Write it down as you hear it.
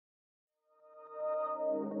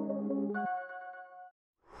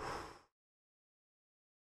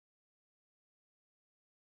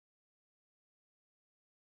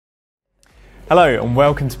Hello and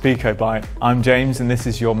welcome to PicoBYTE. I'm James and this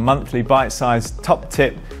is your monthly bite-sized top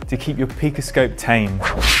tip to keep your PicoScope tame.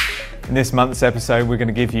 In this month's episode we're going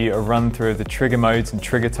to give you a run through of the trigger modes and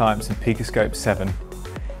trigger types in PicoScope 7.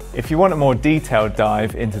 If you want a more detailed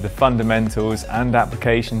dive into the fundamentals and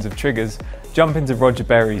applications of triggers, jump into Roger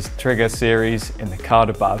Berry's trigger series in the card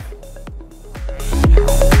above.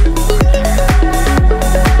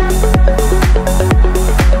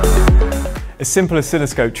 A simple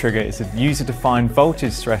oscilloscope trigger is a user-defined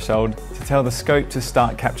voltage threshold to tell the scope to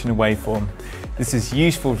start capturing a waveform. This is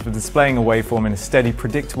useful for displaying a waveform in a steady,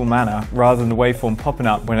 predictable manner rather than the waveform popping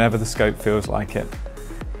up whenever the scope feels like it.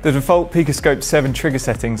 The default PicoScope 7 trigger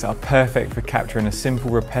settings are perfect for capturing a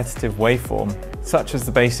simple repetitive waveform, such as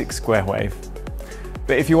the basic square wave.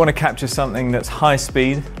 But if you want to capture something that's high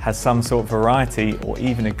speed, has some sort of variety, or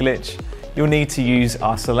even a glitch, you'll need to use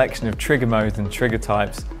our selection of trigger modes and trigger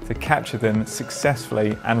types to capture them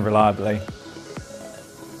successfully and reliably.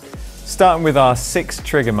 Starting with our 6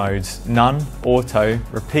 trigger modes: none, auto,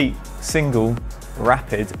 repeat, single,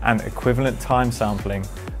 rapid and equivalent time sampling,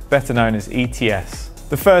 better known as ETS.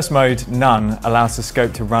 The first mode, none, allows the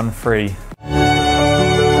scope to run free.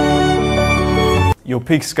 Your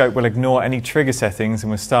PicoScope will ignore any trigger settings and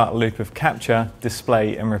will start a loop of capture,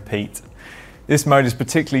 display and repeat. This mode is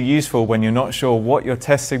particularly useful when you're not sure what your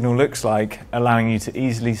test signal looks like, allowing you to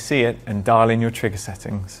easily see it and dial in your trigger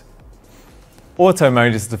settings. Auto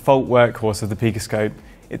mode is the default workhorse of the PicoScope.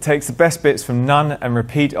 It takes the best bits from none and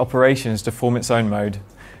repeat operations to form its own mode.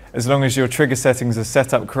 As long as your trigger settings are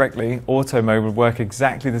set up correctly, auto mode will work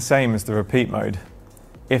exactly the same as the repeat mode.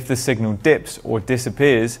 If the signal dips or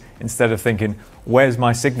disappears, instead of thinking, "Where's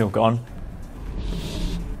my signal gone?"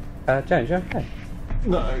 James, you okay?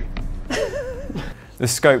 No. The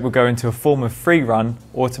scope will go into a form of free run,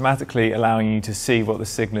 automatically allowing you to see what the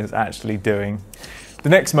signal is actually doing. The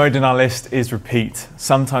next mode in our list is repeat,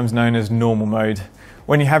 sometimes known as normal mode.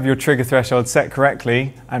 When you have your trigger threshold set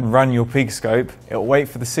correctly and run your PicoScope, it will wait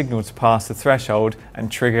for the signal to pass the threshold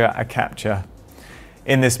and trigger a capture.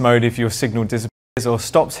 In this mode, if your signal disappears or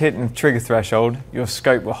stops hitting the trigger threshold, your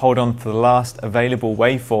scope will hold on to the last available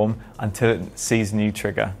waveform until it sees a new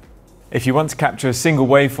trigger. If you want to capture a single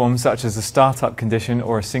waveform such as a startup condition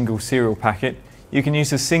or a single serial packet, you can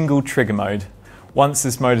use a single trigger mode. Once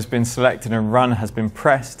this mode has been selected and run has been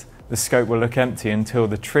pressed, the scope will look empty until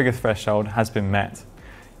the trigger threshold has been met.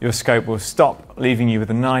 Your scope will stop, leaving you with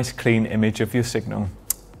a nice clean image of your signal.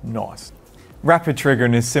 Nice. Rapid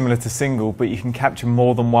triggering is similar to single, but you can capture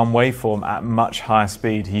more than one waveform at much higher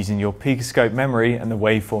speed using your PicoScope memory and the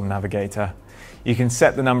waveform navigator. You can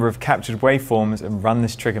set the number of captured waveforms and run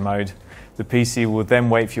this trigger mode. The PC will then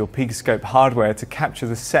wait for your PicoScope hardware to capture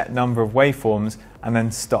the set number of waveforms and then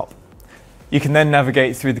stop. You can then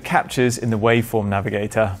navigate through the captures in the waveform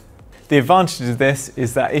navigator. The advantage of this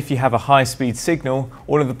is that if you have a high-speed signal,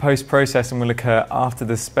 all of the post-processing will occur after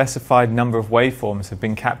the specified number of waveforms have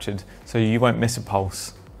been captured, so you won't miss a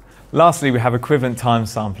pulse. Lastly, we have equivalent time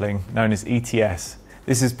sampling, known as ETS.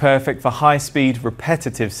 This is perfect for high-speed,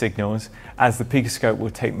 repetitive signals, as the PicoScope will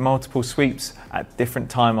take multiple sweeps at different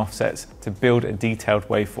time offsets to build a detailed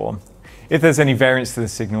waveform. If there's any variance to the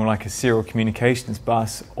signal, like a serial communications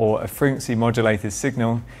bus or a frequency modulated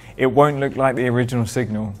signal, it won't look like the original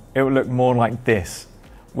signal. It will look more like this,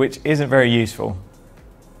 which isn't very useful.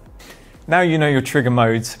 Now you know your trigger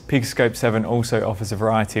modes, PicoScope 7 also offers a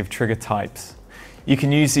variety of trigger types. You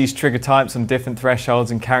can use these trigger types on different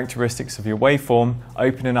thresholds and characteristics of your waveform,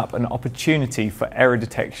 opening up an opportunity for error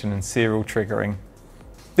detection and serial triggering.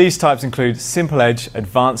 These types include simple edge,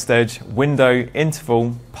 advanced edge, window,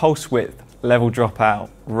 interval, pulse width, level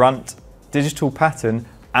dropout, runt, digital pattern,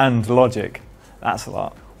 and logic. That's a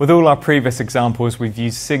lot. With all our previous examples, we've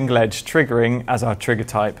used single edge triggering as our trigger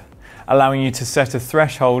type, allowing you to set a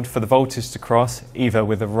threshold for the voltage to cross, either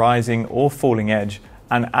with a rising or falling edge,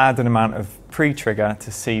 and add an amount of pre-trigger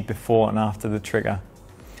to see before and after the trigger.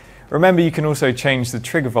 Remember, you can also change the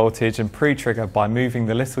trigger voltage and pre-trigger by moving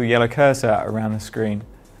the little yellow cursor around the screen.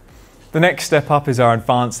 The next step up is our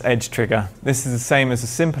advanced edge trigger. This is the same as a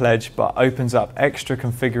simple edge, but opens up extra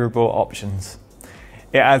configurable options.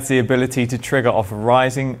 It adds the ability to trigger off a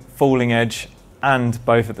rising, falling edge, and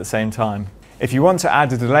both at the same time. If you want to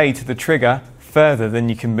add a delay to the trigger, further, then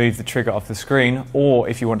you can move the trigger off the screen, or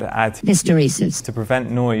if you want to add hysteresis to prevent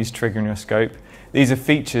noise triggering your scope, these are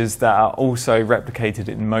features that are also replicated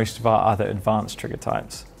in most of our other advanced trigger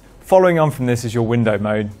types. Following on from this is your window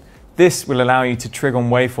mode. This will allow you to trigger on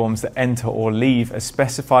waveforms that enter or leave a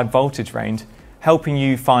specified voltage range, helping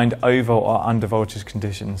you find over or under voltage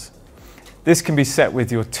conditions. This can be set with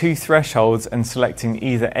your 2 thresholds and selecting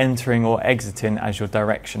either entering or exiting as your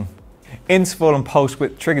direction. Interval and pulse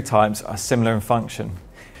width trigger types are similar in function.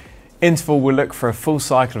 Interval will look for a full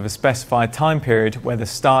cycle of a specified time period where the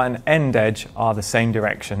start and end edge are the same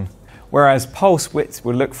direction, whereas pulse width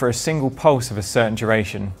will look for a single pulse of a certain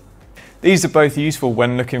duration. These are both useful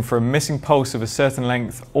when looking for a missing pulse of a certain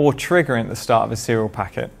length or triggering at the start of a serial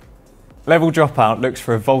packet. Level dropout looks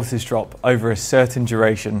for a voltage drop over a certain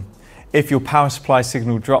duration. If your power supply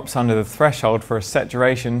signal drops under the threshold for a set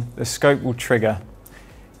duration, the scope will trigger.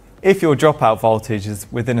 If your dropout voltage is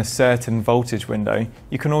within a certain voltage window,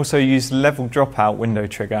 you can also use level dropout window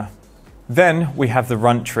trigger. Then we have the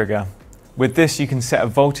Runt trigger. With this you can set a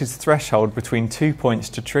voltage threshold between 2 points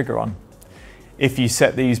to trigger on. If you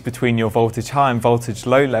set these between your voltage high and voltage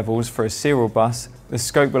low levels for a serial bus, the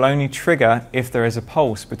scope will only trigger if there is a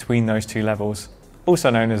pulse between those two levels, also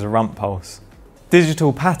known as a Runt pulse.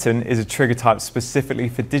 Digital pattern is a trigger type specifically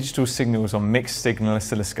for digital signals on mixed signal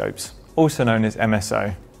oscilloscopes, also known as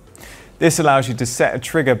MSO. This allows you to set a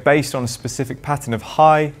trigger based on a specific pattern of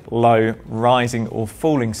high, low, rising or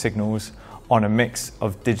falling signals on a mix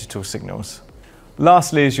of digital signals.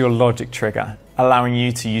 Lastly is your logic trigger, allowing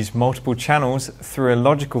you to use multiple channels through a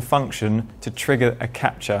logical function to trigger a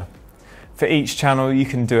capture. For each channel you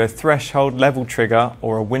can do a threshold level trigger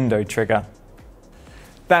or a window trigger.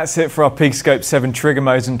 That's it for our PicoScope 7 trigger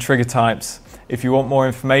modes and trigger types. If you want more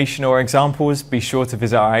information or examples, be sure to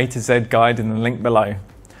visit our A to Z guide in the link below.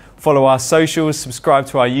 Follow our socials, subscribe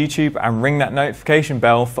to our YouTube and ring that notification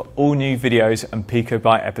bell for all new videos and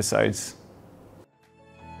PicoBYTE episodes.